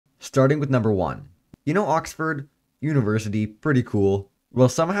starting with number 1. You know Oxford? University, pretty cool. Well,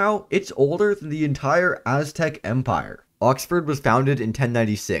 somehow, it's older than the entire Aztec Empire. Oxford was founded in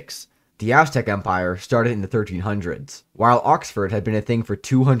 1096. The Aztec Empire started in the 1300s. While Oxford had been a thing for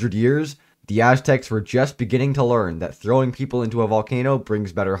 200 years, the Aztecs were just beginning to learn that throwing people into a volcano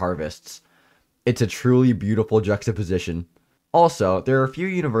brings better harvests. It's a truly beautiful juxtaposition. Also, there are a few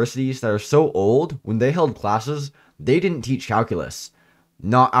universities that are so old, when they held classes, they didn't teach calculus.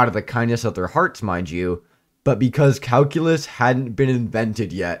 Not out of the kindness of their hearts, mind you, but because calculus hadn't been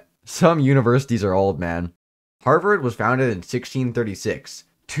invented yet. Some universities are old, man. Harvard was founded in 1636,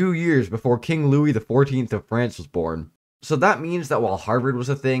 2 years before King Louis XIV of France was born. So that means that while Harvard was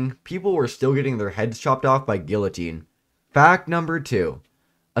a thing, people were still getting their heads chopped off by guillotine. Fact number 2.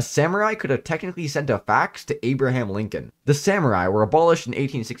 A samurai could have technically sent a fax to Abraham Lincoln. The samurai were abolished in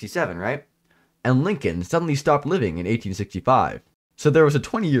 1867, right? And Lincoln suddenly stopped living in 1865. So there was a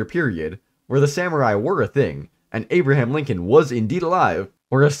 20-year period where the samurai were a thing, and Abraham Lincoln was indeed alive,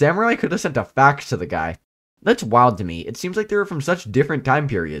 where a samurai could have sent a fax to the guy. That's wild to me. It seems like they were from such different time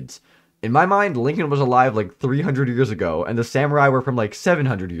periods. In my mind, Lincoln was alive like 300 years ago, and the samurai were from like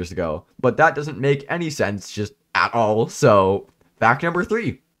 700 years ago. But that doesn't make any sense just at all. So, fact number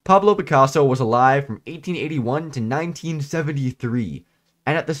 3. Pablo Picasso was alive from 1881 to 1973.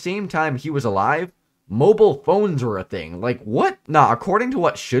 And at the same time he was alive, mobile phones were a thing. Like, what? Nah, according to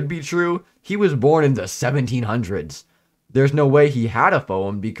what should be true, he was born in the 1700s. There's no way he had a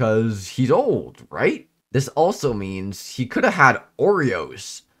phone because he's old, right? This also means he could have had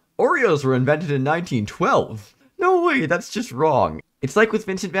Oreos. Oreos were invented in 1912. No way, that's just wrong. It's like with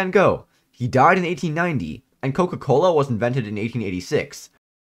Vincent van Gogh. He died in 1890, and Coca-Cola was invented in 1886.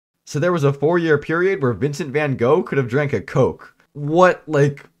 So there was a 4-year period where Vincent van Gogh could have drank a Coke. What?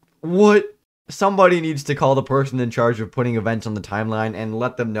 Like, what? Somebody needs to call the person in charge of putting events on the timeline and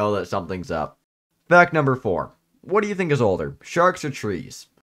let them know that something's up. Fact number 4. What do you think is older, sharks or trees?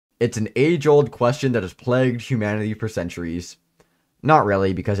 It's an age-old question that has plagued humanity for centuries. Not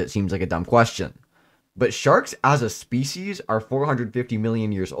really, because it seems like a dumb question. But sharks as a species are 450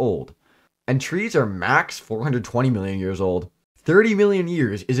 million years old. And trees are max 420 million years old. 30 million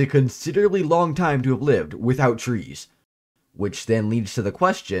years is a considerably long time to have lived without trees. Which then leads to the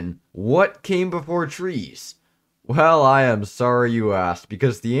question, what came before trees? Well, I am sorry you asked,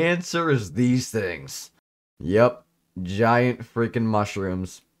 because the answer is these things. Yep, giant freaking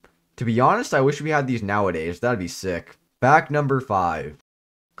mushrooms. To be honest, I wish we had these nowadays, that'd be sick. Fact number 5.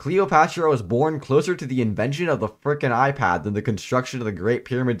 Cleopatra was born closer to the invention of the frickin' iPad than the construction of the Great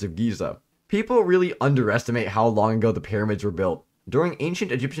Pyramids of Giza. People really underestimate how long ago the pyramids were built. During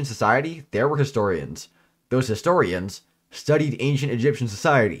ancient Egyptian society, there were historians. Those historians studied ancient Egyptian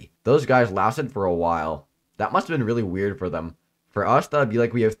society. Those guys lasted for a while. That must have been really weird for them. For us, that would be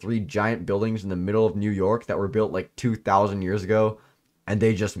like we have 3 giant buildings in the middle of New York that were built like 2,000 years ago, and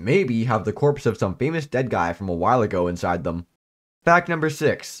they just maybe have the corpse of some famous dead guy from a while ago inside them. Fact number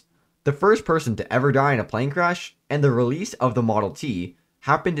 6. The first person to ever die in a plane crash and the release of the Model T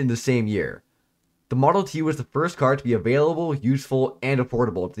happened in the same year. The Model T was the first car to be available, useful, and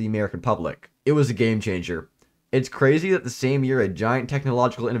affordable to the American public. It was a game changer. It's crazy that the same year a giant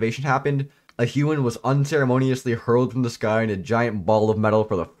technological innovation happened, a human was unceremoniously hurled from the sky in a giant ball of metal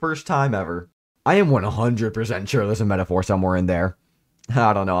for the first time ever. I am 100% sure there's a metaphor somewhere in there.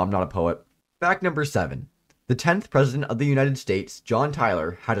 I don't know, I'm not a poet. Fact number 7. The 10th President of the United States, John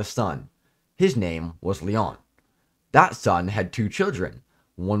Tyler, had a son. His name was Leon. That son had 2 children.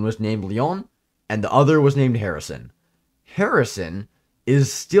 One was named Leon, and the other was named Harrison. Harrison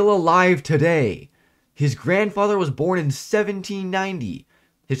is still alive today. His grandfather was born in 1790.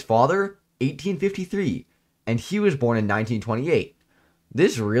 His father, 1853, and he was born in 1928.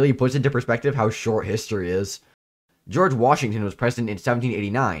 This really puts into perspective how short history is. George Washington was president in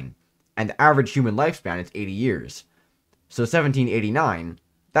 1789, and the average human lifespan is 80 years. So 1789,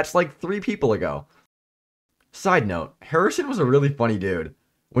 that's like 3 people ago. Side note, Harrison was a really funny dude.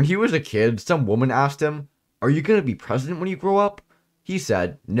 When he was a kid, some woman asked him, "Are you gonna be president when you grow up?" He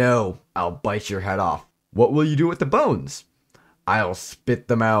said, "No, I'll bite your head off." "What will you do with the bones?" "I'll spit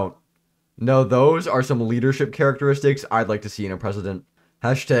them out." No, those are some leadership characteristics I'd like to see in a president.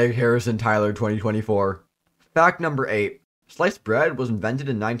 Hashtag Harrison Tyler 2024. Fact number 8. Sliced bread was invented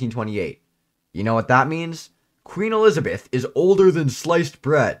in 1928. You know what that means? Queen Elizabeth is older than sliced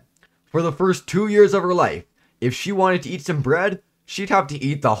bread. For the first 2 years of her life, if she wanted to eat some bread, she'd have to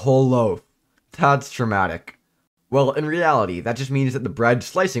eat the whole loaf. That's traumatic. Well, in reality, that just means that the bread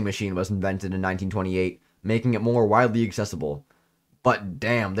slicing machine was invented in 1928, making it more widely accessible. But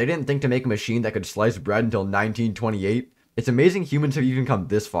damn, they didn't think to make a machine that could slice bread until 1928? It's amazing humans have even come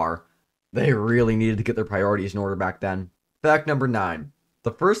this far. They really needed to get their priorities in order back then. Fact number 9.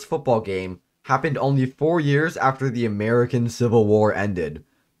 The first football game happened only 4 years after the American Civil War ended.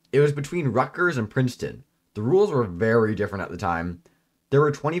 It was between Rutgers and Princeton. The rules were very different at the time. There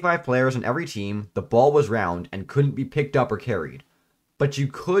were 25 players on every team, the ball was round and couldn't be picked up or carried. But you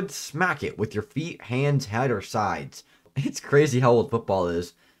could smack it with your feet, hands, head, or sides. It's crazy how old football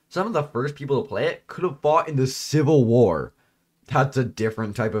is. Some of the first people to play it could have fought in the Civil War. That's a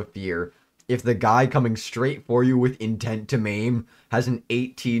different type of fear. If the guy coming straight for you with intent to maim has an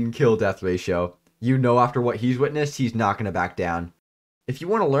 18 kill death ratio, you know after what he's witnessed, he's not going to back down. If you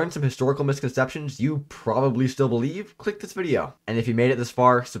want to learn some historical misconceptions you probably still believe, click this video. And if you made it this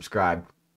far, subscribe.